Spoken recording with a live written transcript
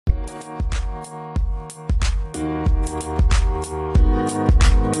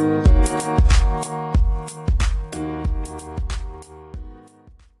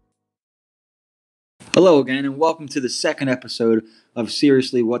Hello again, and welcome to the second episode of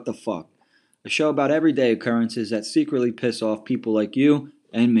Seriously What the Fuck, a show about everyday occurrences that secretly piss off people like you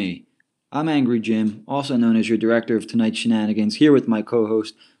and me. I'm Angry Jim, also known as your director of tonight's shenanigans, here with my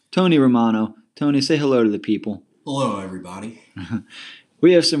co-host, Tony Romano. Tony, say hello to the people. Hello, everybody.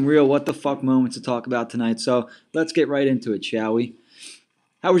 We have some real what the fuck moments to talk about tonight, so let's get right into it, shall we?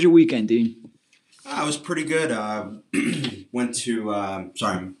 How was your weekend, Dean? It was pretty good. Went to,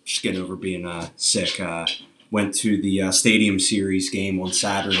 sorry, I'm just getting over being sick. Went to the Stadium Series game on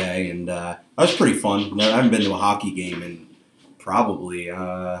Saturday, and that was pretty fun. I haven't been to a hockey game in probably,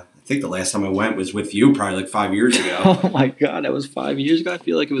 I think the last time I went was with you, probably like 5 years ago. Oh my god, that was 5 years ago? I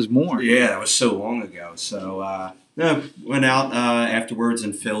feel like it was more. Yeah, that was so long ago. So, went out afterwards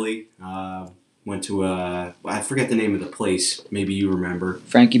in Philly. Went to I forget the name of the place. Maybe you remember.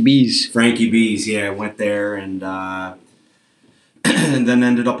 Frankie B's. Frankie B's, yeah. Went there and and then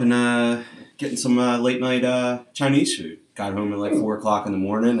ended up in getting some late night Chinese food. Got home at like 4 o'clock in the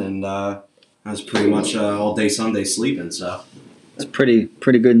morning, and I was pretty much all day Sunday sleeping. So it's pretty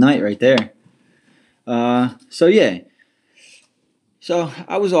good night right there. So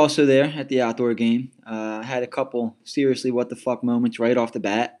I was also there at the outdoor game. Had a couple seriously what the fuck moments right off the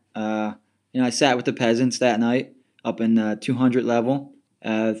bat. I sat with the peasants that night up in 200 level.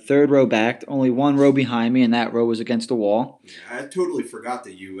 Third row back, only one row behind me, and that row was against the wall. Yeah, I totally forgot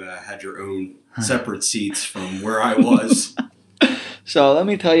that you had your own separate seats from where I was. So let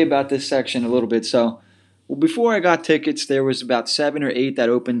me tell you about this section a little bit. So before I got tickets, there was about 7 or 8 that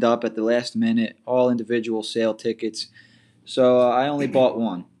opened up at the last minute, all individual sale tickets. So I only bought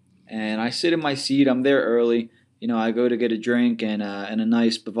one, and I sit in my seat. I'm there early. I go to get a drink and a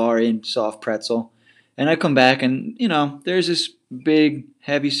nice Bavarian soft pretzel. And I come back and, there's this big,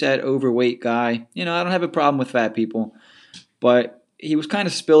 heavy-set, overweight guy. I don't have a problem with fat people. But he was kind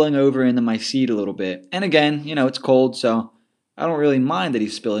of spilling over into my seat a little bit. And again, it's cold, so I don't really mind that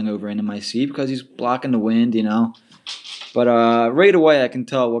he's spilling over into my seat because he's blocking the wind, But right away I can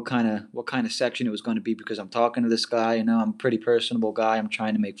tell what kind of section it was going to be because I'm talking to this guy. I'm a pretty personable guy. I'm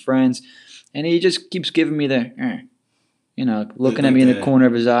trying to make friends. And he just keeps giving me the, looking at me in the corner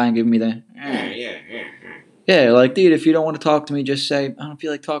of his eye and giving me the, yeah, like, dude, if you don't want to talk to me, just say, I don't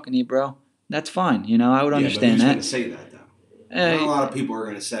feel like talking to you, bro. That's fine. I would understand that. Who's going to say that, though? Not a lot of people are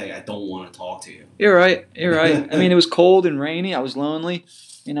going to say, I don't want to talk to you. You're right. I mean, it was cold and rainy. I was lonely.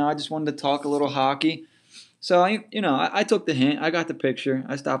 I just wanted to talk a little hockey. So, I took the hint. I got the picture.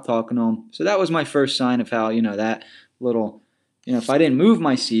 I stopped talking to him. So that was my first sign of how, that little, if I didn't move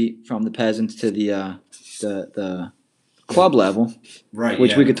my seat from the peasants to the club level, right?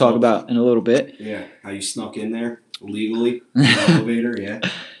 Which we could talk about in a little bit. Yeah, how you snuck in there illegally in the elevator,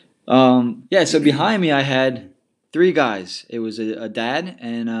 yeah. So behind me I had 3 guys. It was a dad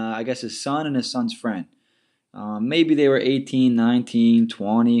and I guess his son and his son's friend. Maybe they were 18, 19,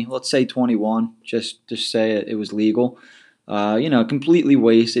 20, let's say 21, just say it was legal. Completely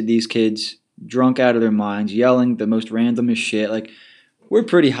wasted, these kids, drunk out of their minds, yelling the most randomest shit. Like, we're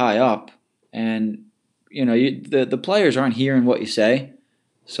pretty high up, and, the players aren't hearing what you say.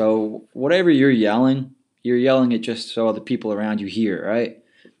 So whatever you're yelling it just so other people around you hear, right?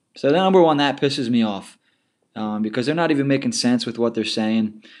 So number one, that pisses me off because they're not even making sense with what they're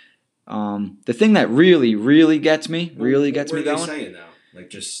saying. The thing that really gets me going. What are they saying now? Like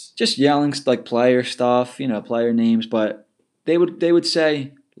just yelling like player stuff, player names, but they would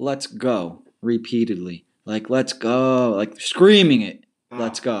say "let's go" repeatedly, like "let's go," like screaming it,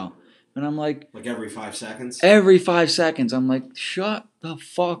 "let's go," and I'm like every 5 seconds. Every 5 seconds, I'm like, shut the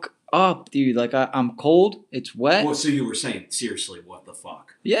fuck up, dude. Like I'm cold, it's wet. Well, so you were saying seriously, what the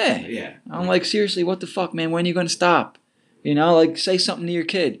fuck? Yeah. I'm like, seriously, what the fuck, man? When are you gonna stop? Like, say something to your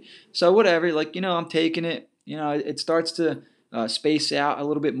kid. So whatever, like, I'm taking it. It starts to space out a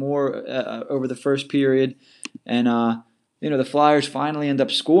little bit more over the first period. And, the Flyers finally end up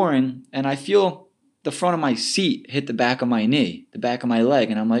scoring. And I feel the front of my seat hit the back of my knee, the back of my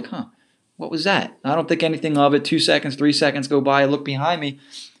leg. And I'm like, what was that? I don't think anything of it. 2 seconds, 3 seconds go by. I look behind me.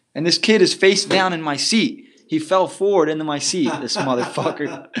 And this kid is face down in my seat. He fell forward into my seat, this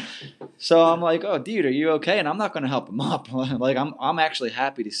motherfucker. So I'm like, oh, dude, are you okay? And I'm not going to help him up. Like, I'm actually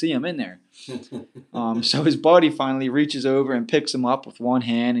happy to see him in there. So his buddy finally reaches over and picks him up with one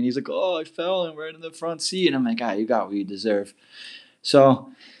hand. And he's like, oh, I fell and right in the front seat. And I'm like, you got what you deserve.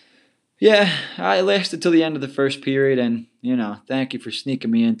 So, yeah, I lasted till the end of the first period. And, thank you for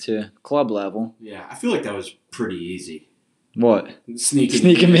sneaking me into club level. Yeah, I feel like that was pretty easy. What?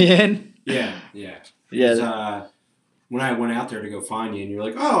 Sneaking me in? Yeah. Yeah. when I went out there to go find you, and you're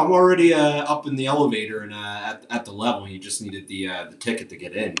like, "Oh, I'm already up in the elevator and at the level. You just needed the ticket to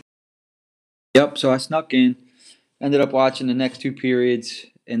get in." Yep. So I snuck in. Ended up watching the next two periods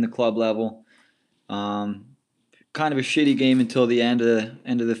in the club level. Um, Kind of a shitty game until the end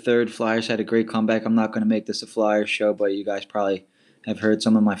of the third. Flyers had a great comeback. I'm not going to make this a Flyers show, but you guys probably have heard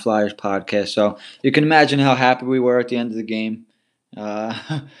some of my Flyers podcasts, so you can imagine how happy we were at the end of the game. Yeah.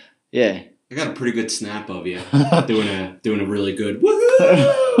 I got a pretty good snap of you doing a really good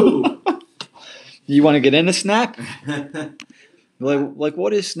woohoo. You want to get into Snap? Like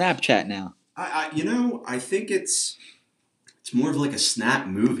what is Snapchat now? I think it's more of like a Snap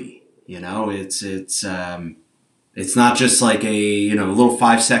movie. It's not just like a little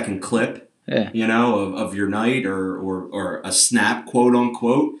 5-second clip. Yeah. Of your night or a snap, quote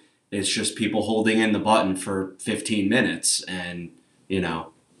unquote. It's just people holding in the button for 15 minutes, and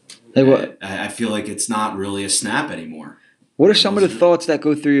Like what? I feel like it's not really a snap anymore. What are some of the thoughts that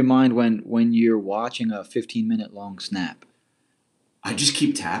go through your mind when you're watching a 15-minute long snap? I just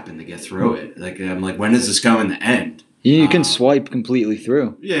keep tapping to get through it. Like I'm like, when is this going to end? You can swipe completely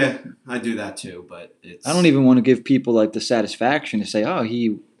through. Yeah, I do that too, but I don't even want to give people like the satisfaction to say, "Oh,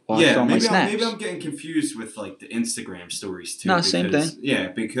 he watched all my snaps." Maybe I'm getting confused with like the Instagram stories too. No, same thing. Yeah,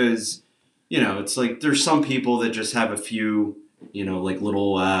 because it's like there's some people that just have a few like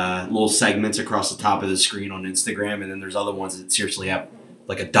little segments across the top of the screen on Instagram, and then there's other ones that seriously have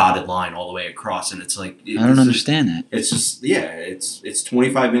like a dotted line all the way across, and it's like I don't understand that. It's just it's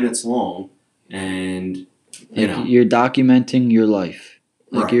 25 minutes long, and you're documenting your life.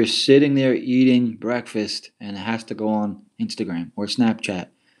 Like Right. you're sitting there eating breakfast, and it has to go on Instagram or Snapchat.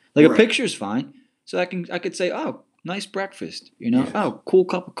 Like a Right. picture's fine, so I could say, "Oh, nice breakfast," Yeah. "Oh, cool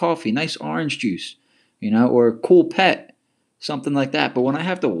cup of coffee, nice orange juice," or cool pet, something like that. But when I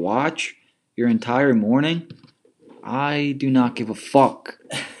have to watch your entire morning, I do not give a fuck.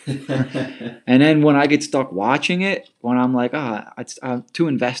 And then when I get stuck watching it, when I'm like, I'm too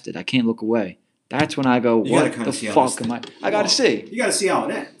invested, I can't look away. That's when I go, You gotta what kinda the see how fuck this am I? thing- I gotta see. You got to see how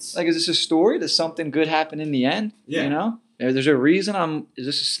it ends. Like, is this a story? Does something good happen in the end? Yeah. There's a reason is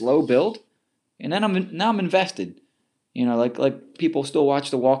this a slow build? And then I'm invested. Like people still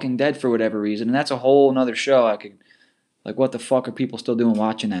watch The Walking Dead for whatever reason, and that's a whole another show. Like, what the fuck are people still doing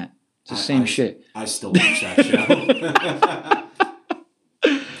watching that? It's the same shit. I still watch that show.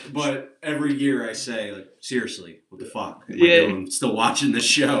 But every year I say, like, seriously, what the fuck? Am I doing? Still watching this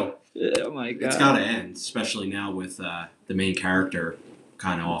show? Oh my god. It's got to end, especially now with the main character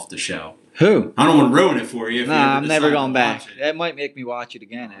kind of off the show. Who? I don't want to ruin it for you. If you Nah, ever I'm never decide to going back. watch it. That might make me watch it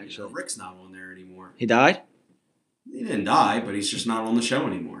again, actually. Rick's not on there anymore. He died? He didn't die, but he's just not on the show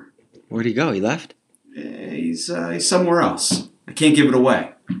anymore. Where'd he go? He left? He's somewhere else. I can't give it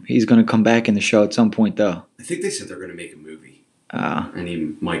away. He's going to come back in the show at some point, though. I think they said they're going to make a movie. Uh, And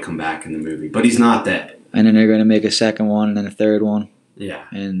he might come back in the movie, but he's not dead. and then they're going to make a second one and then a third one. Yeah.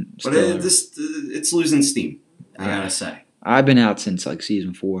 And But still, it's losing steam, I gotta say. I've been out since like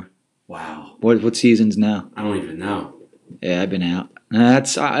season 4. Wow. What season's now? I don't even know. Yeah, I've been out.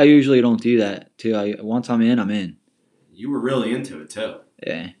 I usually don't do that too. Once I'm in, I'm in. You were really into it, too.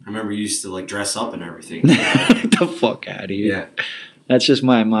 Yeah. I remember you used to, like, dress up and everything. Get the fuck out of here. Yeah. That's just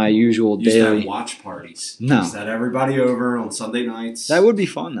my usual You used to daily. have watch parties. No. You used to have everybody over on Sunday nights. That would be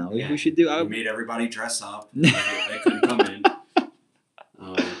fun though. Yeah. We should do. You made everybody dress up. They couldn't come in.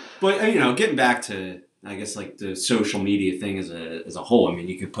 But getting back to, I guess, like the social media thing as a whole. I mean,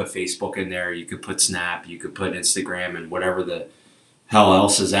 you could put Facebook in there. You could put Snap. You could put Instagram and whatever the hell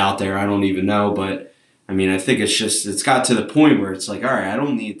else is out there. I don't even know. But I mean, I think it's got to the point where it's like, all right, I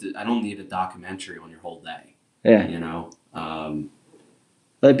don't need a documentary on your whole day. Yeah.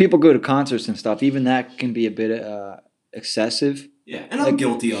 Like people go to concerts and stuff. Even that can be a bit excessive. Yeah, and I'm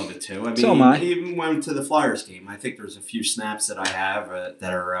guilty of it too. I mean, So am I. even went to the Flyers game. I think there's a few snaps that I have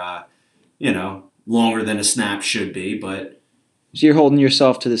that are, longer than a snap should be. But So you're holding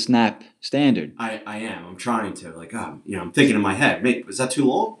yourself to the Snap standard. I am. I'm trying to. Like, I'm thinking in my head, mate, was that too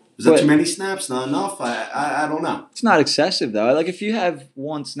long? Was that But- too many snaps? Not enough? I don't know. It's not excessive though. Like if you have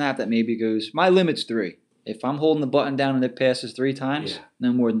one snap that maybe goes, my limit's 3. If I'm holding the button down and it passes 3 times, Yeah.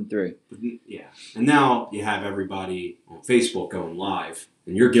 no more than 3. Yeah. And now you have everybody on Facebook going live,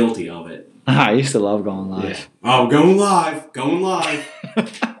 and you're guilty of it. I used to love going live. Oh, going live.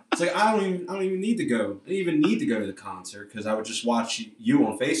 It's like I don't even need to go. I didn't even need to go to the concert because I would just watch you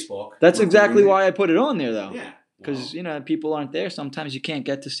on Facebook. That's exactly why I put it on there though. Yeah. Because people aren't there. Sometimes you can't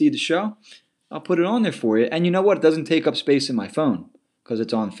get to see the show. I'll put it on there for you. And you know what? It doesn't take up space in my phone because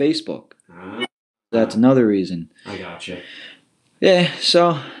it's on Facebook. That's another reason. I gotcha. Yeah,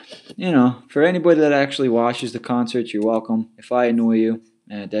 so, for anybody that actually watches the concerts, you're welcome. If I annoy you,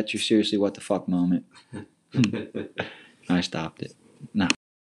 that's your seriously what the fuck moment. I stopped it. No.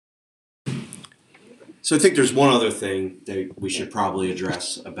 So I think there's one other thing that we should probably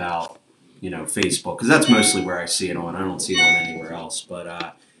address about, Facebook, because that's mostly where I see it on. I don't see it on anywhere else. But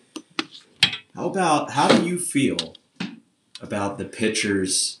how do you feel about the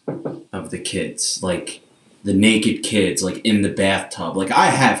pictures of the kids, like the naked kids, like in the bathtub? Like I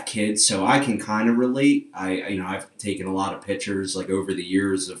have kids, so I can kind of relate. I've taken a lot of pictures like over the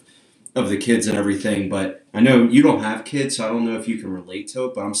years of the kids and everything, but I know you don't have kids, so I don't know if you can relate to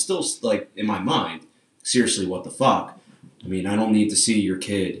it, but I'm still like in my mind, seriously, what the fuck? I mean, I don't need to see your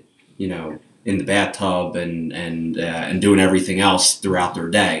kid, in the bathtub and doing everything else throughout their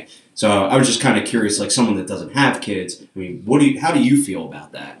day. So I was just kind of curious, like someone that doesn't have kids. I mean, how do you feel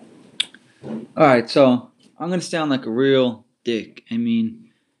about that? All right, so I'm gonna sound like a real dick. I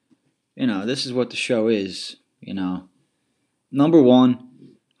mean, this is what the show is. Number one,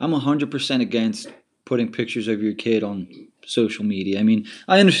 I'm 100% against putting pictures of your kid on social media. I mean,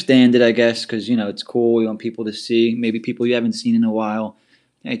 I understand it, I guess, because it's cool. You want people to see, maybe people you haven't seen in a while.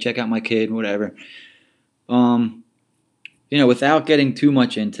 Hey, check out my kid, whatever. Without getting too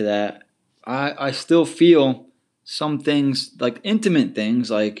much into that, I still feel some things, like intimate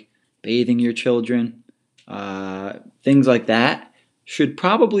things, like bathing your children, things like that, should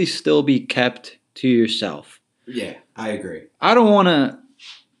probably still be kept to yourself. Yeah, I agree. I don't want to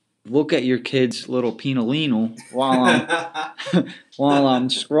look at your kid's little penalino while I'm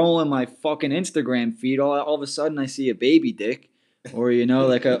scrolling my fucking Instagram feed. All of a sudden, I see a baby dick. Or,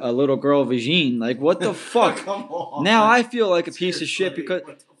 like a little girl vagine. Like, what the fuck? Come on. Now I feel like a piece of shit because...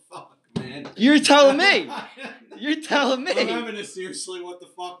 What the fuck, man? You're telling me. You're telling me. I'm having a seriously what the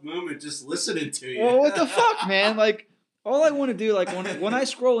fuck moment just listening to you. Well, what the fuck, man? Like, all I want to do, like, when I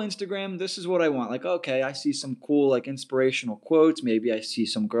scroll Instagram, this is what I want. Like, okay, I see some cool, like, inspirational quotes. Maybe I see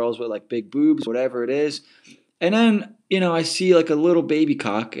some girls with, like, big boobs, whatever it is. And then, I see, like, a little baby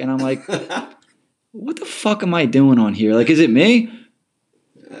cock, and I'm like... What the fuck am I doing on here? Like, is it me?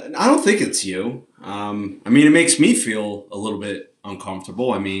 I don't think it's you. I mean, it makes me feel a little bit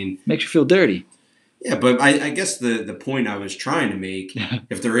uncomfortable. I mean... Makes you feel dirty. Yeah, but I guess the point I was trying to make,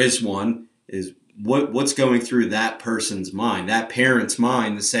 if there is one, is what's going through that person's mind, that parent's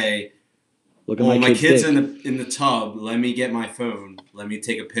mind to say, look at my kid's in the tub, let me get my phone, let me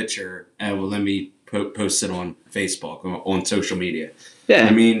take a picture, and let me post it on Facebook, on social media. Yeah.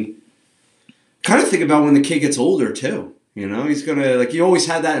 I mean... Kind of think about when the kid gets older too. He's gonna like you always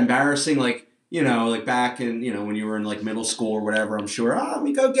had that embarrassing like back in when you were in like middle school or whatever. I'm sure. Oh, let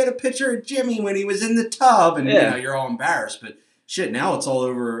me go get a picture of Jimmy when he was in the tub, and you're all embarrassed. But shit, now it's all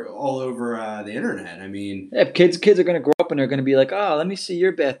over the internet. I mean, yeah, kids are gonna grow up and they're gonna be like, oh, let me see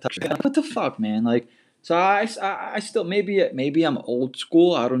your bathtub. What the fuck, man? Like, so I still maybe I'm old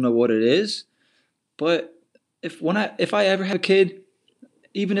school. I don't know what it is, but if I ever have a kid,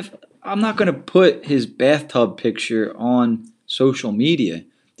 even if I'm not going to put his bathtub picture on social media.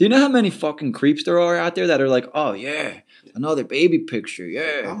 Do you know how many fucking creeps there are out there that are like, oh, yeah, another baby picture,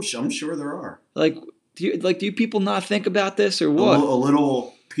 yeah. I'm sure there are. Like, do you people not think about this or what? A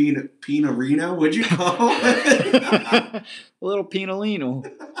little Pinarino, would you call it? A little Pinalino.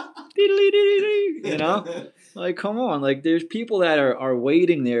 Like, come on. Like, there's people that are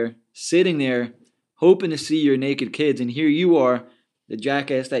waiting there, sitting there, hoping to see your naked kids, and here you are, the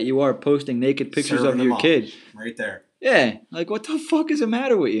jackass that you are, posting naked pictures of your kid. Right there. Yeah. Like, what the fuck is the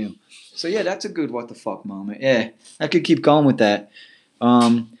matter with you? So, yeah, that's a good what the fuck moment. Yeah. I could keep going with that.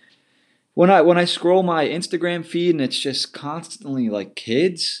 When I scroll my Instagram feed and it's just constantly, like,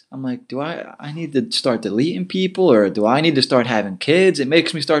 kids, I'm like, do I need to start deleting people or do I need to start having kids? It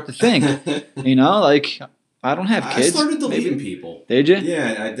makes me start to think, like, I don't have kids. I started deleting people. Did you?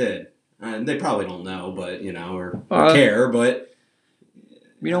 Yeah, I did. And they probably don't know, but, or care, but...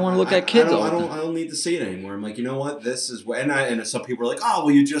 You don't want to look at kids all the time. I don't need to see it anymore. I'm like, you know what? This is what... And some people are like, oh,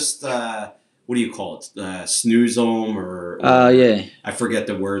 well, you just... what do you call it? Snooze them or... yeah. I forget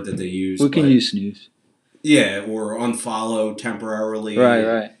the word that they use. We can use snooze. Yeah, or unfollow temporarily.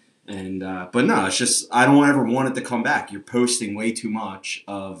 Right. And but no, it's just... I don't ever want it to come back. You're posting way too much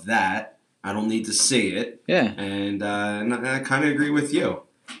of that. I don't need to see it. Yeah. And I kind of agree with you.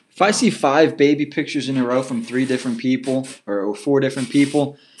 If I see 5 baby pictures in a row from 3 different people or 4 different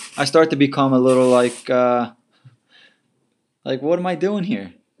people, I start to become a little like what am I doing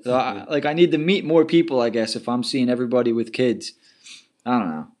here? So I need to meet more people, I guess, if I'm seeing everybody with kids. I don't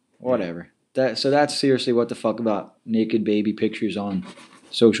know. Whatever. So that's seriously what the fuck about naked baby pictures on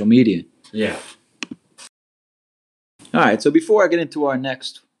social media. Yeah. All right. So before I get into our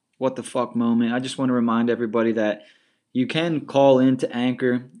next what the fuck moment. I just want to remind everybody that you can call into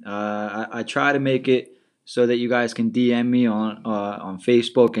Anchor. I try to make it so that you guys can DM me on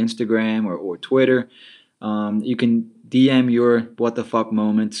Facebook, Instagram, or Twitter. You can DM your what the fuck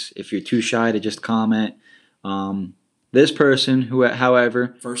moments if you're too shy to just comment. This person, who,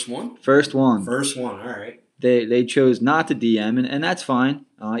 however, First one. All right. They chose not to DM, and that's fine.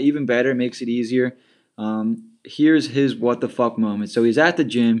 Even better, it makes it easier. Here's his what the fuck moment. So he's at the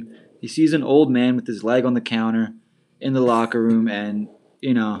gym. He sees an old man with his leg on the counter in the locker room, and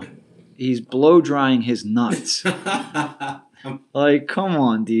he's blow drying his nuts. Like, come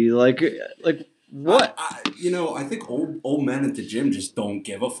on, dude. Like what? I think old men at the gym just don't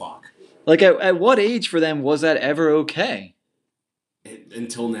give a fuck. Like, at what age for them was that ever okay?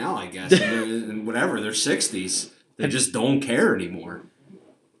 Until now, I guess. And whatever, they're 60s. They just don't care anymore.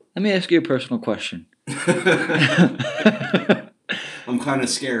 Let me ask you a personal question. I'm kind of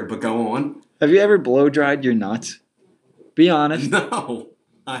scared, but go on. Have you ever blow dried your nuts? Be honest. No,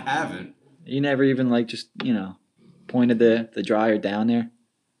 I haven't. You never even pointed the dryer down there?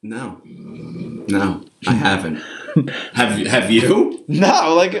 No, I haven't. Have you?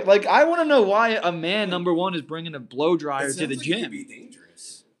 No, like I want to know why a man, number one, is bringing a blow dryer to the gym. It could be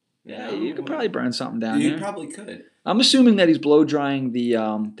dangerous. Yeah, you could probably burn something down there. You probably could. I'm assuming that he's blow drying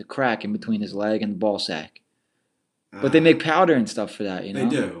the crack in between his leg and the ball sack. But they make powder and stuff for that,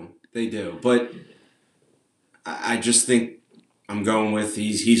 They do. But I just think I'm going with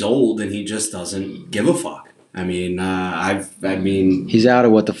he's old and he just doesn't give a fuck. I mean, he's out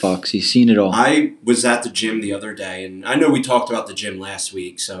of what the fucks. He's seen it all. I was at the gym the other day, and I know we talked about the gym last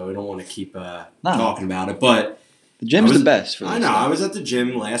week, so I don't want to keep talking about it. But the gym's the best for this. I know. I was at the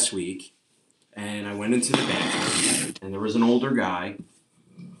gym last week, and I went into the bathroom, and there was an older guy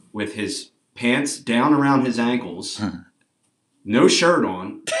with his pants down around his ankles, no shirt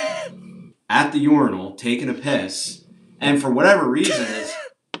on, at the urinal taking a piss, and for whatever reason,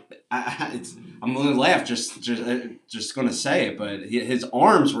 I'm gonna laugh just gonna say it, but his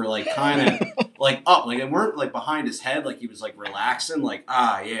arms were like kind of like up, like they weren't like behind his head, like he was like relaxing, like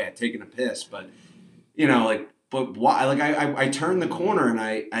taking a piss, but but why? Like I turned the corner and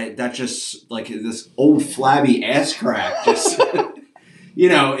I that just like this old flabby ass crack just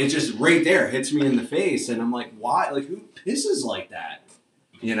it's just right there, hits me in the face, and I'm like, why? Like who pisses like that?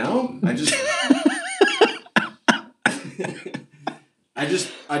 I just.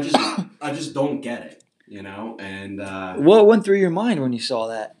 I just don't get it, and what went through your mind when you saw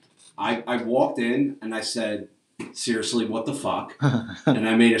that? I walked in and I said, seriously, what the fuck? And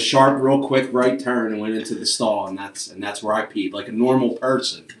I made a sharp, real quick right turn and went into the stall, and that's where I peed like a normal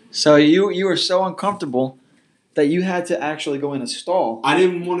person. So you were so uncomfortable that you had to actually go in a stall. I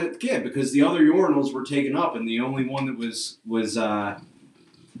didn't want to because the other urinals were taken up, and the only one that was the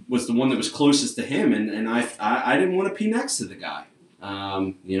one that was closest to him, and I didn't want to pee next to the guy.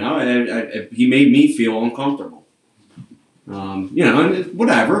 He made me feel uncomfortable. And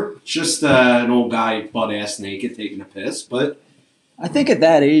whatever. It's just an old guy butt ass naked taking a piss. But I think at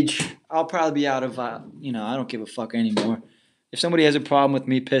that age, I'll probably be out of. I don't give a fuck anymore. If somebody has a problem with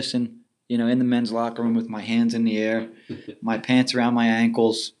me pissing, in the men's locker room with my hands in the air, my pants around my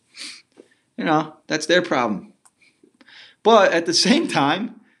ankles, that's their problem. But at the same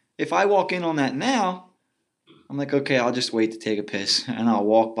time, if I walk in on that now, I'm like, okay, I'll just wait to take a piss, and I'll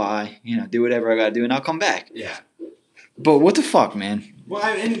walk by, do whatever I gotta do, and I'll come back. Yeah. But what the fuck, man? Well,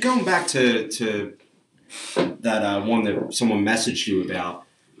 and going back to that one that someone messaged you about,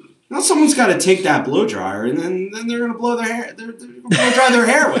 now someone's got to take that blow dryer, and then they're gonna blow their hair. They're gonna blow dry their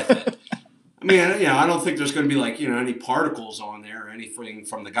hair with it. I mean, I don't think there's gonna be like any particles on there or anything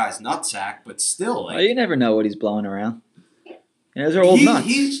from the guy's nutsack, but still, like, well, you never know what he's blowing around. Those are old nuts.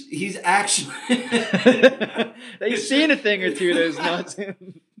 He's actually they've seen a thing or two. Those nuts.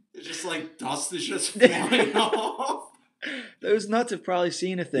 It's just like dust is just flying off. Those nuts have probably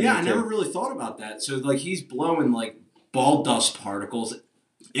seen a thing. Yeah, or I two. never really thought about that. So like he's blowing like ball dust particles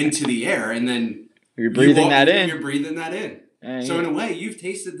into the air, and then you're breathing that in. You're breathing that in. So in a way, you've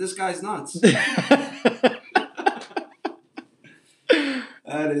tasted this guy's nuts.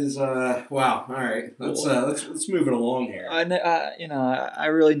 That is wow. All right, let's move it along here. I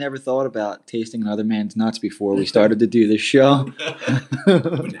really never thought about tasting another man's nuts before we started to do this show.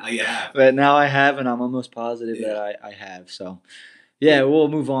 But now you have. But now I have, and I'm almost positive that I have. So, yeah, we'll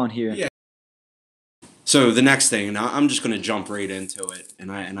move on here. Yeah. So the next thing, and I'm just going to jump right into it,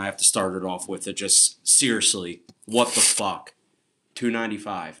 and I have to start it off with it. Just seriously, what the fuck?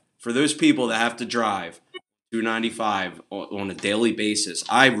 $2.95 for those people that have to drive. $2.95 on a daily basis.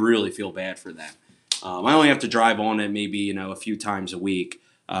 I really feel bad for them. I only have to drive on it maybe a few times a week.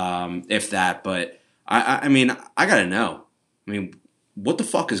 if that. But I mean, I gotta know. I mean, what the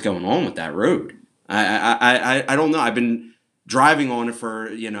fuck is going on with that road? I don't know. I've been driving on it for,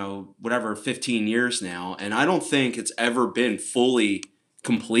 whatever, 15 years now, and I don't think it's ever been fully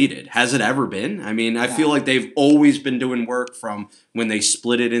completed. Has it ever been? I mean, I feel like they've always been doing work from when they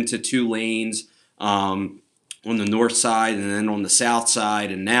split it into 2 lanes on the north side and then on the south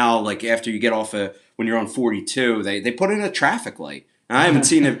side, and now, like, after you get off when you're on 42, they put in a traffic light. I haven't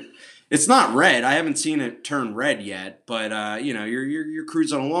seen it. It's not red. I haven't seen it turn red yet, but you're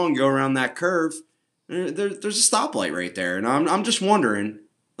cruising along, go around that curve. There's a stoplight right there, and I'm just wondering,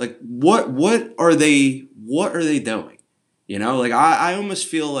 like, what are they doing? Like, I almost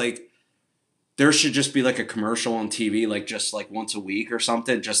feel like there should just be like a commercial on TV, like just like once a week or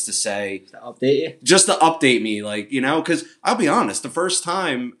something, just to say, just to update me, like, because I'll be honest, the first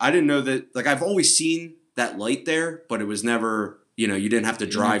time I didn't know that, like, I've always seen that light there, but it was never, you didn't have to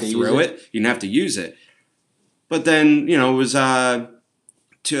drive through it. You didn't have to use it. But then, it was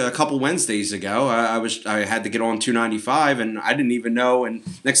to a couple Wednesdays ago, I had to get on 295, and I didn't even know. And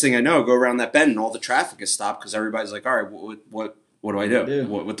next thing I know, go around that bend, and all the traffic is stopped because everybody's like, "All right, what do I do?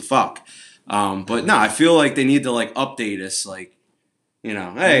 What the fuck?" But no, I feel like they need to like update us, like, hey, kind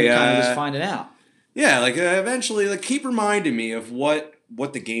of just find it out. Yeah, like eventually, like, keep reminding me of what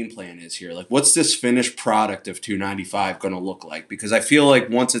the game plan is here. Like, what's this finished product of 295 going to look like? Because I feel like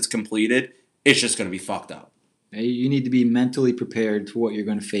once it's completed, it's just going to be fucked up. You need to be mentally prepared for what you're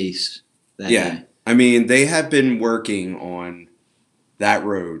going to face that day. I mean, they have been working on that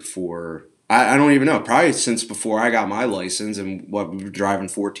road for, I don't even know, probably since before I got my license, and we've been driving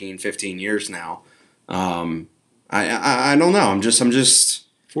 14, 15 years now. I don't know. I'm just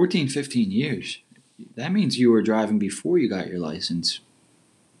 14, 15 years. That means you were driving before you got your license.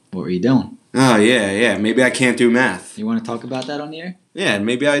 What were you doing? Oh, yeah. Maybe I can't do math. You want to talk about that on the air? Yeah,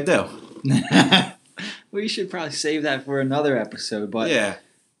 maybe I do. We should probably save that for another episode, but yeah,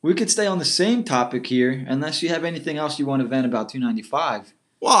 we could stay on the same topic here, unless you have anything else you want to vent about 295.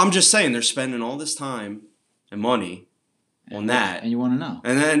 Well, I'm just saying they're spending all this time and money on that, and you want to know.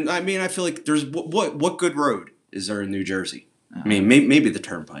 And then, I mean, I feel like there's what good road is there in New Jersey? I mean, maybe the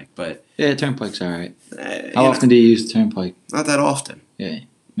Turnpike, but yeah, Turnpike's all right. How often do you use the Turnpike? Not that often. Yeah,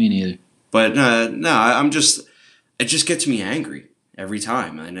 me neither. But no, it just gets me angry every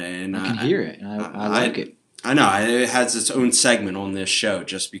time, and I can hear it. I like it. I know it has its own segment on this show,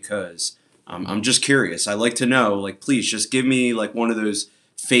 just because I'm just curious. I like to know, like, please just give me like one of those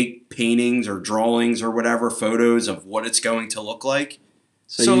fake paintings or drawings or whatever, photos of what it's going to look like.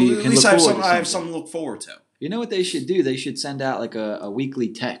 So you at can least I have something to look forward to. You know what they should do? They should send out like a weekly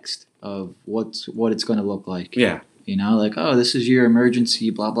text of what it's going to look like. Yeah. Like, oh, this is your emergency,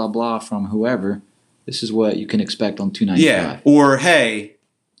 blah, blah, blah, from whoever. This is what you can expect on 295. Yeah. Or, hey,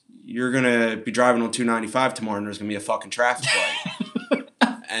 you're going to be driving on 295 tomorrow and there's going to be a fucking traffic light.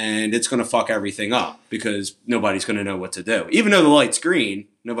 And it's going to fuck everything up because nobody's going to know what to do. Even though the light's green,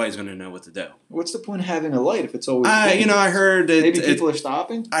 nobody's going to know what to do. What's the point of having a light if it's always green? I heard that maybe people are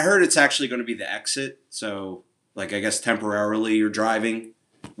stopping? I heard it's actually going to be the exit. So, like, I guess temporarily you're driving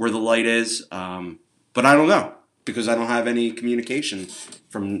where the light is. But I don't know because I don't have any communication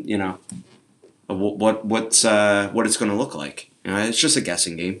from, what it's going to look like. It's just a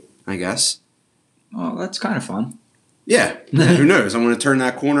guessing game, I guess. Well, that's kind of fun. Yeah. Who knows? I'm going to turn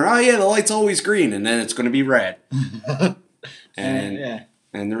that corner. Oh, yeah, the light's always green, and then it's going to be red. And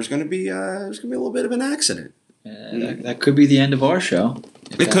there's going to be a little bit of an accident. That could be the end of our show.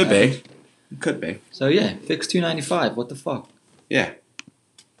 It could be. It could be. So, yeah, fix 295. What the fuck? Yeah.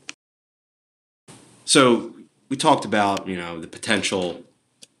 So, we talked about, the potential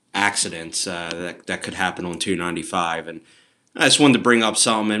accidents that could happen on 295, and I just wanted to bring up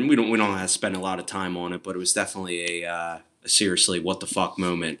some, and we don't have to spend a lot of time on it, but it was definitely a seriously what the fuck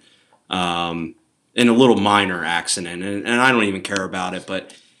moment, in a little minor accident, and I don't even care about it,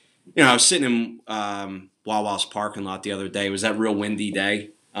 but I was sitting in Wawa's parking lot the other day. It was that real windy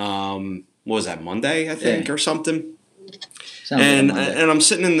day. What was that, Monday, I think, or something? And I'm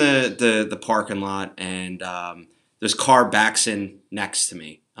sitting in the parking lot, and this car backs in next to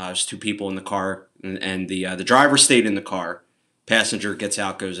me. There's 2 people in the car, and the driver stayed in the car. Passenger gets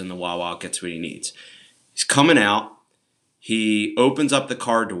out, goes in the Wawa, gets what he needs. He's coming out. He opens up the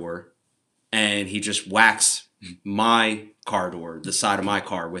car door, and he just whacks my car door, the side of my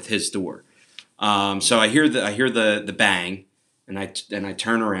car, with his door. So I hear the bang, and I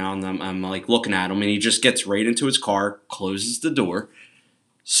turn around. I'm like looking at him, and he just gets right into his car, closes the door.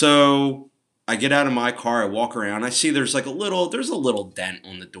 So I get out of my car, I walk around, I see there's a little dent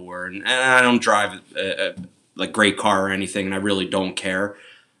on the door, and I don't drive a great car or anything, and I really don't care.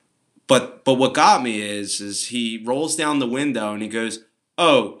 But what got me is he rolls down the window and he goes,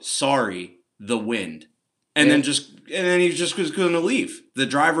 "Oh, sorry, the wind," and Yeah. then he just was going to leave. The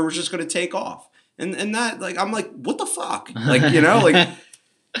driver was just going to take off, and that like I'm like, what the fuck, like like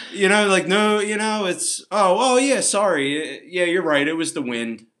no, it's oh yeah, sorry, yeah, you're right, it was the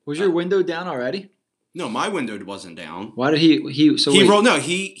wind. Was your window down already? No, my window wasn't down. Why did he? So He wait. rolled. No,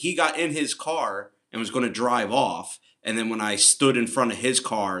 he got in his car and was going to drive off. And then when I stood in front of his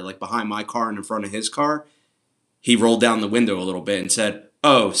car, like behind my car and in front of his car, he rolled down the window a little bit and said,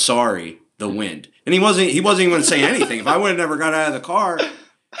 "Oh, sorry, the wind." And he wasn't even going to say anything. If I would have never got out of the car,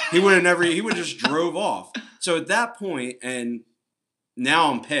 he would just drove off. So at that point, and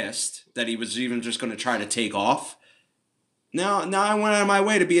now I'm pissed that he was even just going to try to take off. Now I went out of my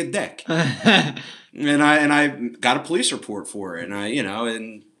way to be a dick. And I got a police report for it, and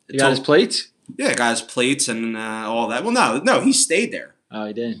and You got his plates? yeah, got his plates and all that. Well, no, he stayed there. Oh,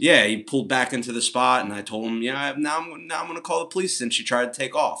 he did. Yeah, he pulled back into the spot, and I told him, now I'm going to call the police since she tried to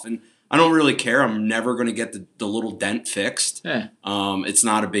take off. And I don't really care. I'm never going to get the little dent fixed. Yeah. It's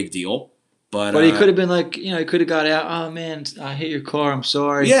not a big deal. But he could have been like, he could have got out. Oh man, I hit your car. I'm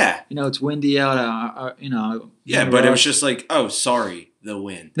sorry. Yeah. It's windy out. Yeah, but it was just like, oh, sorry, the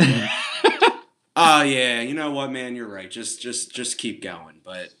wind. Oh yeah, you know what, man, you're right. Just keep going.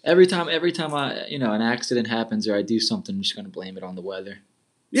 But every time I an accident happens or I do something, I'm just gonna blame it on the weather.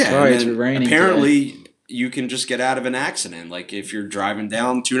 yeah, Sorry, it's raining apparently you can just get out of an accident. Like if you're driving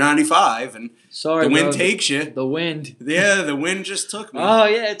down 295 and Sorry, the wind bro, takes you. The wind. Yeah, the wind just took me. Oh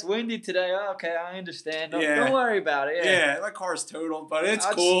yeah, it's windy today. Oh, okay, I understand. Don't worry about it. Yeah, my car's totaled, but it's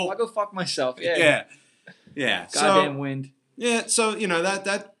cool. I'll go fuck myself. Yeah. Goddamn wind. Yeah, so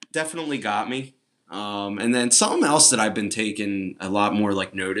that definitely got me. And then something else that I've been taking a lot more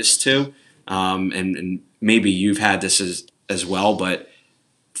like notice to, and maybe you've had this as well, but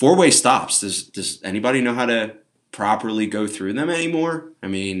four-way stops. Does anybody know how to properly go through them anymore? I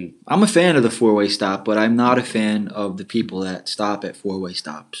mean, I'm a fan of the four-way stop, but I'm not a fan of the people that stop at four-way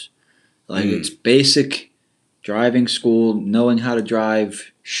stops. Like it's basic driving school, knowing how to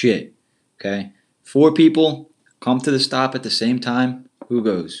drive shit. Okay, 4 people come to the stop at the same time. Who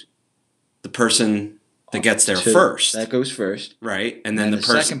goes? the person that gets there first. That goes first. Right. And then the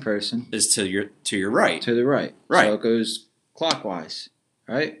second person is to your right. To the right. Right. So it goes clockwise.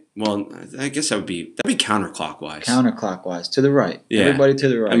 Right? Well, I guess that'd be counterclockwise. Counterclockwise. To the right. Yeah. Everybody to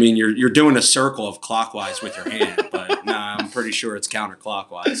the right. I mean, you're doing a circle of clockwise with your hand, but no, I'm pretty sure it's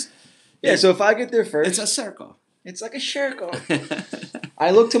counterclockwise. Yeah, so if I get there first. It's a circle. It's like a circle.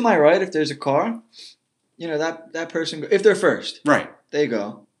 I look to my right if there's a car. That person, if they're first. Right. They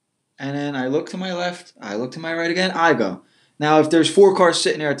go. And then I look to my left. I look to my right again. I go. Now, if there's 4 cars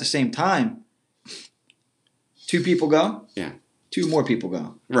sitting there at the same time, 2 people go. Yeah. 2 more people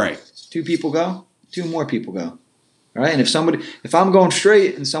go. Right. 2 people go. 2 more people go. All right. And if I'm going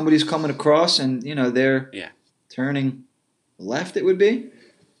straight and somebody's coming across and they're turning left, it would be.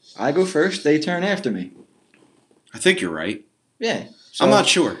 I go first. They turn after me. I think you're right. Yeah. So, I'm not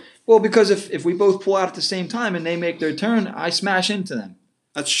sure. Well, because if we both pull out at the same time and they make their turn, I smash into them.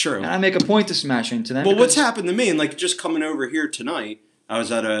 That's true. And I make a point to smash into them. Well, what's happened to me, and like just coming over here tonight, I was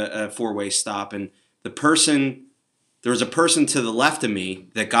at a 4-way stop, and there was a person to the left of me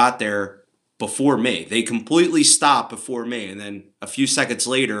that got there before me. They completely stopped before me, and then a few seconds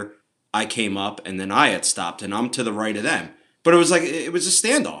later, I came up, and then I had stopped, and I'm to the right of them. But it was a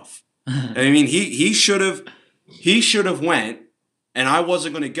standoff. I mean, he should have went. And I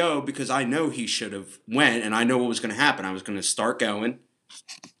wasn't going to go because I know he should have went, and I know what was going to happen. I was going to start going.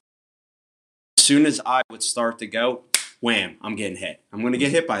 As soon as I would start to go, wham, I'm getting hit. I'm going to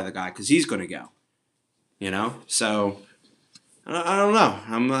get hit by the guy because he's going to go. So I don't know.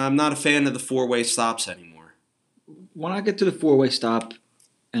 I'm not a fan of the 4-way stops anymore. When I get to the 4-way stop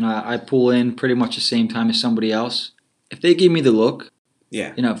and I pull in pretty much the same time as somebody else, if they give me the look,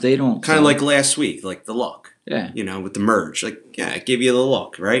 yeah, if they don't, kind of like last week, like the look. Yeah. With the merge. Like, I give you the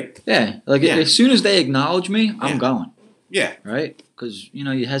look, right? Yeah. As soon as they acknowledge me, I'm going. Yeah. Right? Because,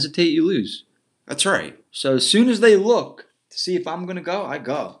 you hesitate, you lose. That's right. So as soon as they look to see if I'm going to go, I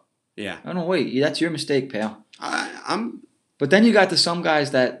go. Yeah. I don't wait. That's your mistake, pal. I'm. But then you got some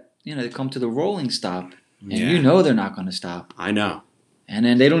guys that, they come to the rolling stop, and they're not going to stop. I know. And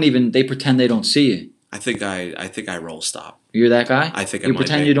then they pretend they don't see you. I think I roll stop. You're that guy? I think you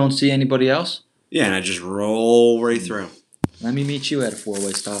pretend you don't see anybody else? Yeah, and I just roll right through. Let me meet you at a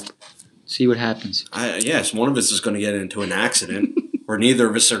 4-way stop. See what happens. Yes, one of us is going to get into an accident, or neither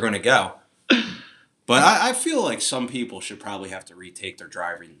of us are going to go. But I feel like some people should probably have to retake their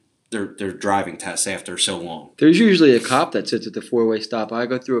driving their driving tests after so long. There's usually a cop that sits at the four-way stop. I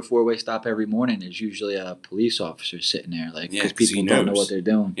go through a four-way stop every morning. There's usually a police officer sitting there, like, because people don't know what they're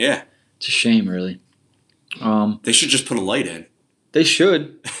doing. Yeah. It's a shame, really. They should just put a light in. They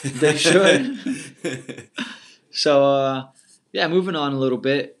should. They should. So, moving on a little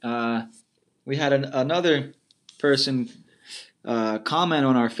bit. We had another person comment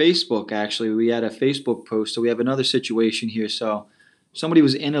on our Facebook, actually. We had a Facebook post, so we have another situation here. So somebody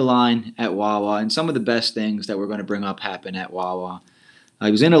was in a line at Wawa, and some of the best things that we're going to bring up happen at Wawa. He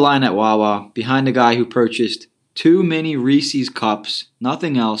was in a line at Wawa behind a guy who purchased 2 mini Reese's cups,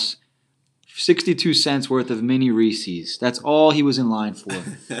 nothing else, 62 cents worth of mini Reese's. That's all he was in line for.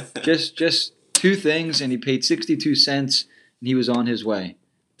 just 2 things, and he paid 62 cents, and he was on his way.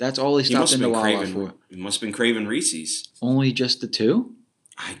 That's all he stopped into Wawa for. He must have been craving Reese's. Only just the 2?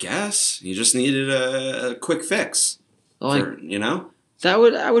 I guess. He just needed a quick fix. Like, That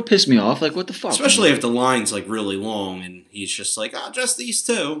would piss me off. Like, what the fuck? Especially if the line's like really long and he's just like, just these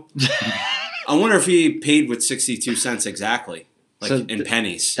 2. I wonder if he paid with 62 cents exactly. In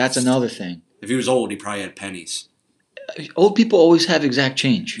pennies. That's another thing. If he was old, he probably had pennies. Old people always have exact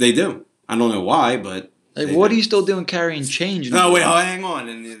change. They do. I don't know why, but... Like, what are you still doing carrying change? No, wait, hang on.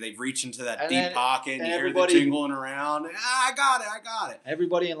 And they reach into that deep pocket and you hear the jingling around. I got it.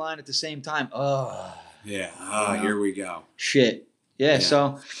 Everybody in line at the same time. Oh. Yeah. Here we go. Shit. Yeah,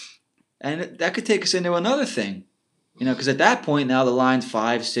 so... And that could take us into another thing. Because at that point now the line's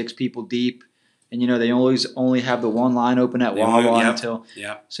 5, 6 people deep. And, they always only have the one line open at Wawa until...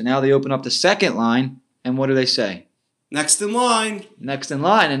 Yeah. So now they open up the second line. And what do they say? Next in line. Next in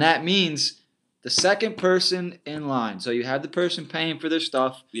line. And that means... the second person in line. So you have the person paying for their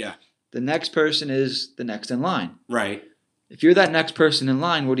stuff. Yeah. The next person is the next in line. Right. If you're that next person in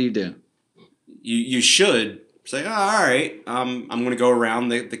line, what do? You should say, all right, I'm going to go around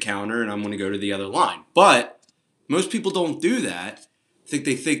the counter and I'm going to go to the other line. But most people don't do that.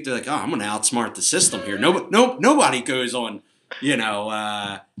 They think they're like, I'm going to outsmart the system here. Nobody goes on,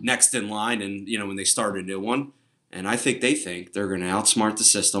 next in line and, when they start a new one. And I think they think they're going to outsmart the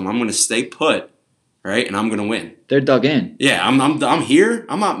system. I'm going to stay put, right? And I'm going to win. They're dug in. Yeah, I'm here.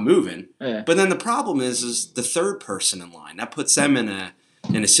 I'm not moving. Yeah. But then the problem is the third person in line. That puts them in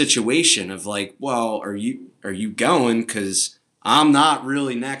a situation of like, well, are you going? Because I'm not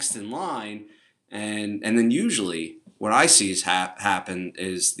really next in line. And then usually what I see is happen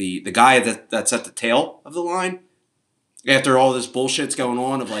is the guy that's at the tail of the line. After all this bullshit's going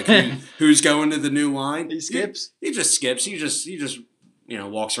on of like who's going to the new line, he skips. He just skips. He just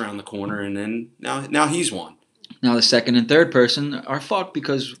walks around the corner and then now he's won. Now the second and third person are fucked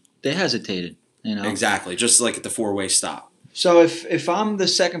because they hesitated. Exactly, just like at the 4-way stop. So if I'm the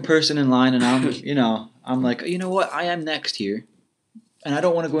second person in line and I'm I'm like, you know what, I am next here, and I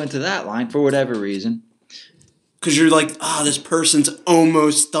don't want to go into that line for whatever reason. Because you're like, this person's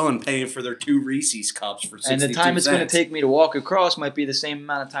almost done paying for their 2 Reese's cups for 62 cents. And the time it's going to take me to walk across might be the same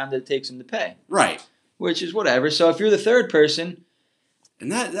amount of time that it takes them to pay. Right. Which is whatever. So if you're the third person...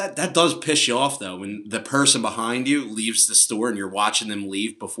 And that does piss you off, though, when the person behind you leaves the store and you're watching them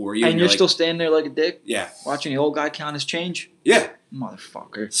leave before you. And you're still standing there like a dick? Yeah. Watching the old guy count his change? Yeah.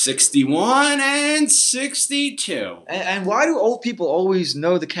 Motherfucker. 61 and 62. And why do old people always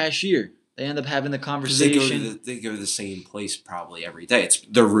know the cashier? They end up having the conversation. They go to the same place probably every day. It's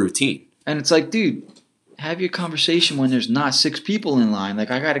their routine. And it's like, dude, have your conversation when there's not 6 people in line. Like,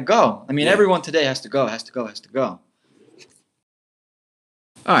 I got to go. I mean, everyone today has to go.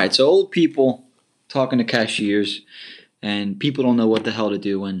 All right, so old people talking to cashiers, and people don't know what the hell to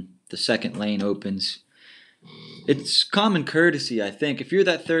do when the second lane opens. It's common courtesy, I think, if you're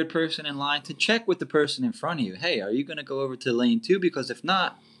that third person in line, to check with the person in front of you. Hey, are you going to go over to lane 2? Because if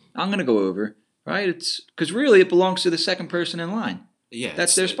not, I'm going to go over, right? It's because really it belongs to the second person in line. Yeah.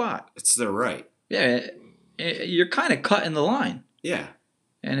 That's their spot. It's their right. Yeah, you're kind of cutting the line. Yeah.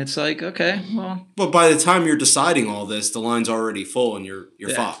 And it's like, okay, well. But by the time you're deciding all this, the line's already full and you're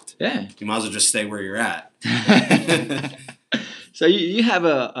fucked. Yeah. You might as well just stay where you're at. So you have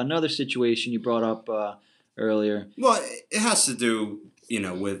another situation you brought up earlier. Well, it has to do,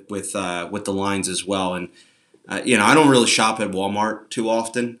 with the lines as well. And, I don't really shop at Walmart too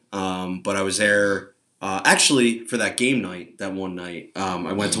often, but I was there actually for that game night, that one night.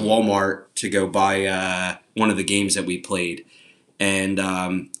 I went to Walmart to go buy one of the games that we played. And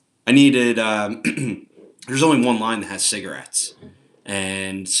I needed, there's only one line that has cigarettes.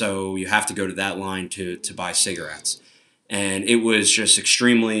 And so you have to go to that line to buy cigarettes. And it was just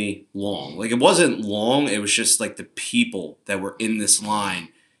extremely long. Like, it wasn't long. It was just like the people that were in this line.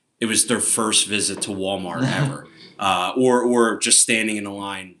 It was their first visit to Walmart ever. or just standing in a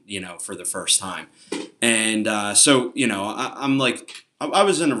line, for the first time. And so, I'm like, I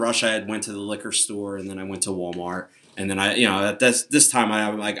was in a rush. I went to the liquor store, and then I went to Walmart, and then this time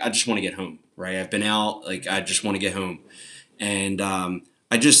I'm like, I just want to get home, right? I've been out, like, I just want to get home, and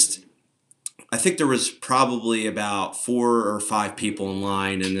I think there was probably about 4 or 5 people in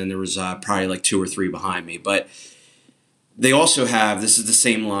line, and then there was probably like 2 or 3 behind me. But they also have, this is the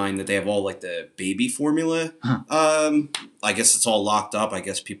same line that they have all like the baby formula. I guess it's all locked up. I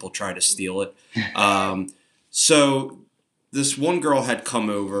guess people try to steal it. So this one girl had come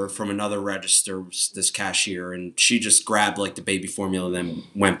over from another register, this cashier, and she just grabbed like the baby formula and then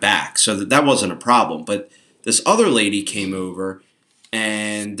went back. So that wasn't a problem. But this other lady came over,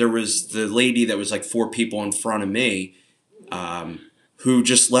 and there was the lady that was like 4 people in front of me, who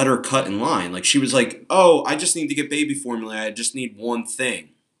just let her cut in line. Like, she was like, "Oh, I just need to get baby formula. I just need one thing."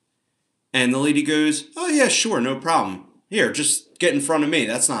 And the lady goes, "Oh, yeah, sure, no problem. Here, just get in front of me.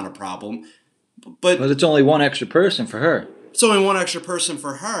 That's not a problem." But it's only one extra person for her. It's only one extra person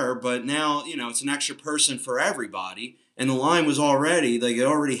for her, but now, it's an extra person for everybody. And the line was already, like, it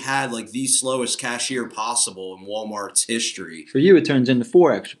already had, like, the slowest cashier possible in Walmart's history. For you, it turns into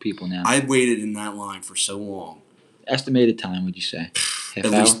 4 extra people now. I waited in that line for so long. Estimated time, would you say? At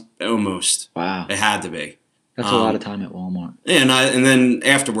least, almost. Wow. It had to be. That's a lot of time at Walmart. And then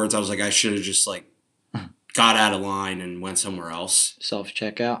afterwards, I was like, I should have just, like, got out of line and went somewhere else.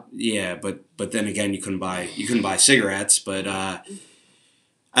 Self-checkout? Yeah, but then again, you couldn't buy cigarettes, but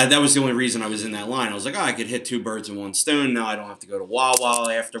that was the only reason I was in that line. I was like, I could hit 2 birds in one stone. Now I don't have to go to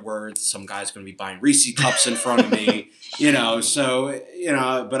Wawa afterwards. Some guy's going to be buying Reese cups in front of me, So,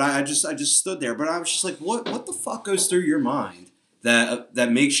 but I just stood there. But I was just like, what the fuck goes through your mind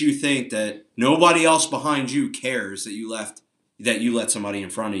that makes you think that nobody else behind you cares that you let somebody in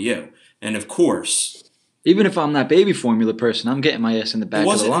front of you? And of course, even if I'm that baby formula person, I'm getting my ass in the back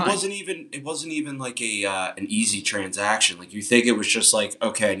of the line. It wasn't even like an easy transaction. Like, you think it was just like,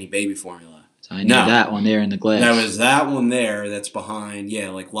 okay, I need baby formula. So I need that one there in the glass. That was that one there that's behind,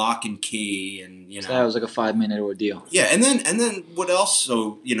 like lock and key, and So that was like a 5-minute ordeal. Yeah, and then what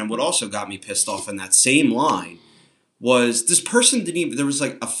also got me pissed off in that same line was this person there was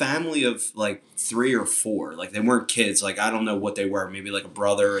like a family of like 3 or 4. Like, they weren't kids. Like, I don't know what they were. Maybe like a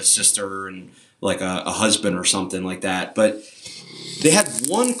brother, a sister, and like a husband or something like that. But they had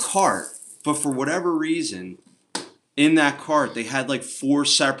one cart, but for whatever reason, in that cart, they had like 4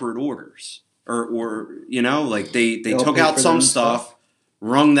 separate orders. Or like they took out some stuff,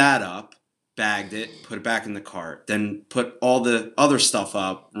 rung that up, bagged it, put it back in the cart, then put all the other stuff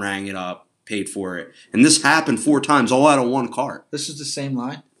up, rang it up, paid for it. And this happened 4 times, all out of one cart. This is the same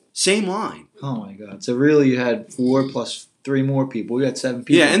line? Same line. Oh my God. So really you had 4 plus 3 more people. You had 7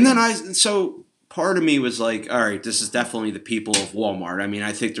 people. Yeah, and then so part of me was like, all right, this is definitely the people of Walmart. I mean,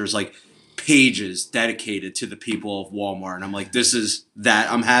 I think there's like pages dedicated to the people of Walmart, and I'm like, this is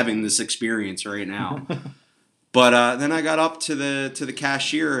that. I'm having this experience right now. But then I got up to the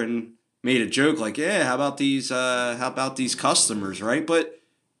cashier and made a joke like, yeah, how about these customers, right? But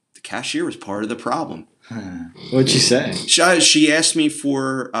the cashier was part of the problem. What'd she say? She asked me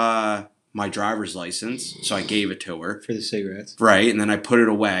for my driver's license, so I gave it to her for the cigarettes, right? And then I put it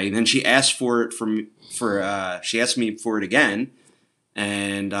away. And then she asked for it she asked me for it again,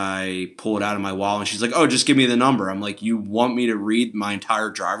 and I pull it out of my wallet. And she's like, "Oh, just give me the number." I'm like, "You want me to read my entire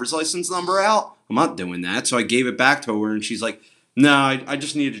driver's license number out? I'm not doing that." So I gave it back to her, and she's like, "No, I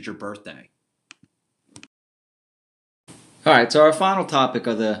just needed your birthday." All right. So our final topic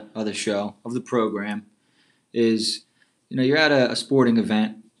of the show, of the program, is you're at a sporting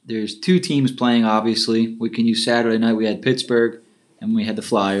event. There's 2 teams playing, obviously. We can use Saturday night. We had Pittsburgh, and we had the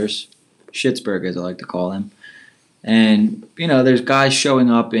Flyers. Schittsburg, as I like to call them. And, there's guys showing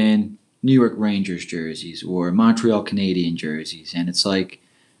up in New York Rangers jerseys or Montreal Canadiens jerseys. And it's like,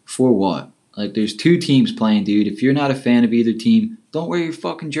 for what? Like, there's 2 teams playing, dude. If you're not a fan of either team, don't wear your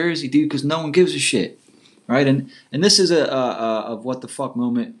fucking jersey, dude, because no one gives a shit. Right? And this is a what the fuck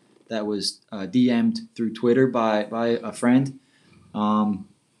moment that was DM'd through Twitter by a friend.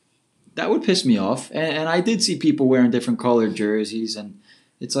 That would piss me off. And I did see people wearing different colored jerseys, and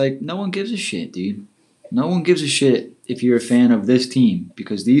it's like, no one gives a shit, dude. No one gives a shit if you're a fan of this team,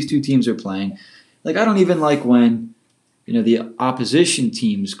 because these 2 teams are playing. Like, I don't even like when, the opposition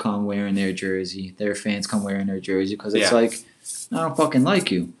teams come wearing their jersey, their fans come wearing their jersey, because it's like, I don't fucking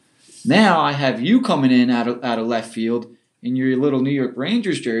like you. Now I have you coming in out of left field in your little New York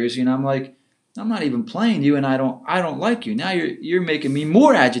Rangers jersey, and I'm like, I'm not even playing you, and I don't like you. Now you're making me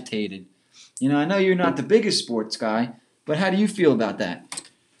more agitated. I know you're not the biggest sports guy, but how do you feel about that?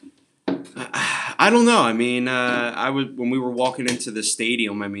 I don't know. I mean, I was when we were walking into the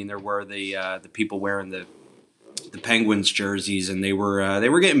stadium. I mean, there were the people wearing the Penguins jerseys, and they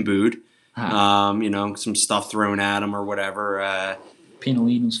were getting booed. Some stuff thrown at them or whatever.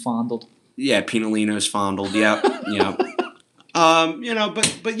 Pinolino's fondled. Yeah, Pinolino's fondled. Yep, yep.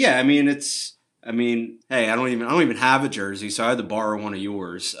 But yeah, I mean, hey, I don't even have a jersey, so I had to borrow one of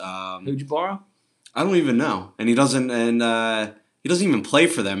yours. Who'd you borrow? I don't even know, and he doesn't even play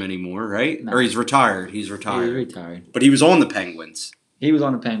for them anymore, right? No. Or he's retired. He's retired. But he was on the Penguins. He was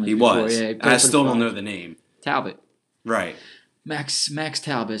on the Penguins. He before, was. Yeah, I still don't know the name. Talbot. Right. Max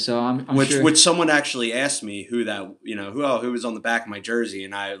Talbot. So I'm sure. Which someone actually asked me who was on the back of my jersey,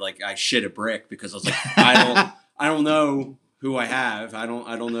 and I shit a brick because I was like, I don't know who I have. I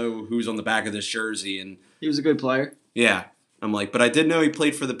don't know who's on the back of this jersey. And he was a good player. Yeah. I'm like, but I did know he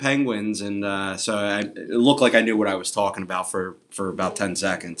played for the Penguins, and so it looked like I knew what I was talking about for about 10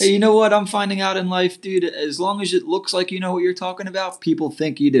 seconds. Hey, you know what I'm finding out in life, dude? As long as it looks like you know what you're talking about, people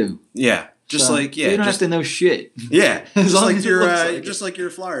think you do. Yeah. You don't have to know shit. Yeah. As long as just like your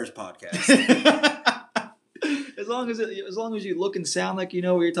Flyers podcast. As long as you look and sound like you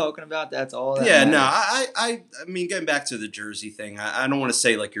know what you're talking about, that's all. I mean, getting back to the jersey thing, I don't want to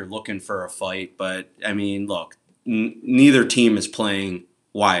say like you're looking for a fight, but I mean, look, neither team is playing.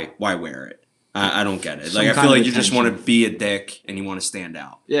 Why wear it? I don't get it. Like, I feel like you just want to be a dick and you want to stand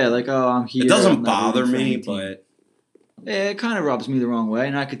out. Yeah, like, oh, I'm here. It doesn't bother me, but yeah, it kind of rubs me the wrong way,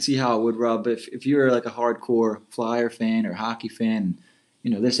 and I could see how it would rub if you're like a hardcore Flyer fan or hockey fan.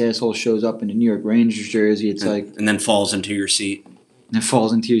 And, this asshole shows up in a New York Rangers jersey. It's and then falls into your seat. And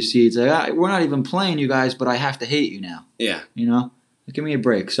falls into your seat. It's like, we're not even playing you guys, but I have to hate you now. Yeah. Give me a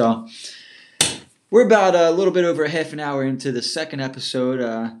break. So we're about a little bit over a half an hour into the second episode.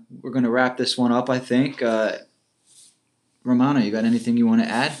 We're going to wrap this one up, I think. Romano, you got anything you want to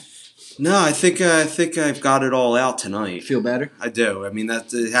add? No, I think I've got it all out tonight. Feel better? I do. I mean,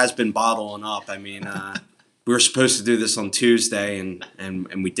 it has been bottling up. I mean, we were supposed to do this on Tuesday, and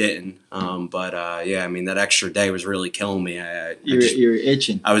we didn't. Yeah, I mean, that extra day was really killing me. You're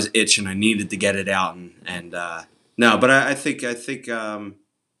itching. I was itching. I needed to get it out, and no, but I think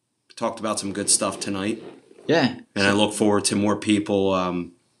talked about some good stuff tonight. Yeah, and I look forward to more people,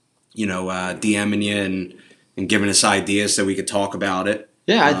 DMing you and giving us ideas so we could talk about it.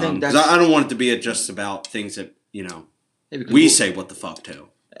 Yeah, I think that's. I don't want it to be just about things that we say what the fuck to.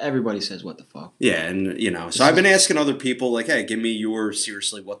 Everybody says what the fuck. Yeah, and so I've been asking other people like, hey, give me your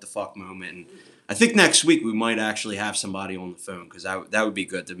seriously what the fuck moment. And I think next week we might actually have somebody on the phone because that would be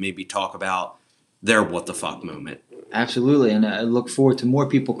good to maybe talk about their what the fuck moment. Absolutely, and I look forward to more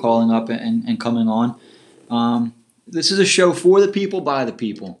people calling up and coming on. This is a show for the people, by the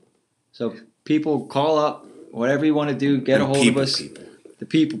people. So people call up, whatever you want to do, get a hold of us. The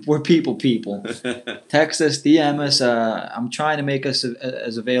people, we're people. Text us, DM us. I'm trying to make us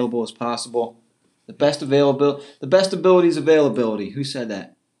as available as possible. The best ability is availability. Who said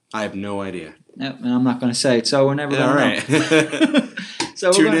that? I have no idea. Yep, and I'm not going to say it, so we're never going to know. Right.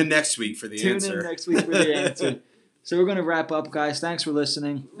 So tune in next week for the answer. Tune in next week for the answer. So we're going to wrap up, guys. Thanks for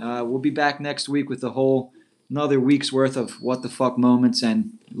listening. We'll be back next week with another week's worth of what the fuck moments,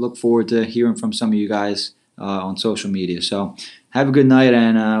 and look forward to hearing from some of you guys on social media. So have a good night,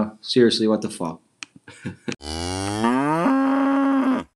 and seriously, what the fuck?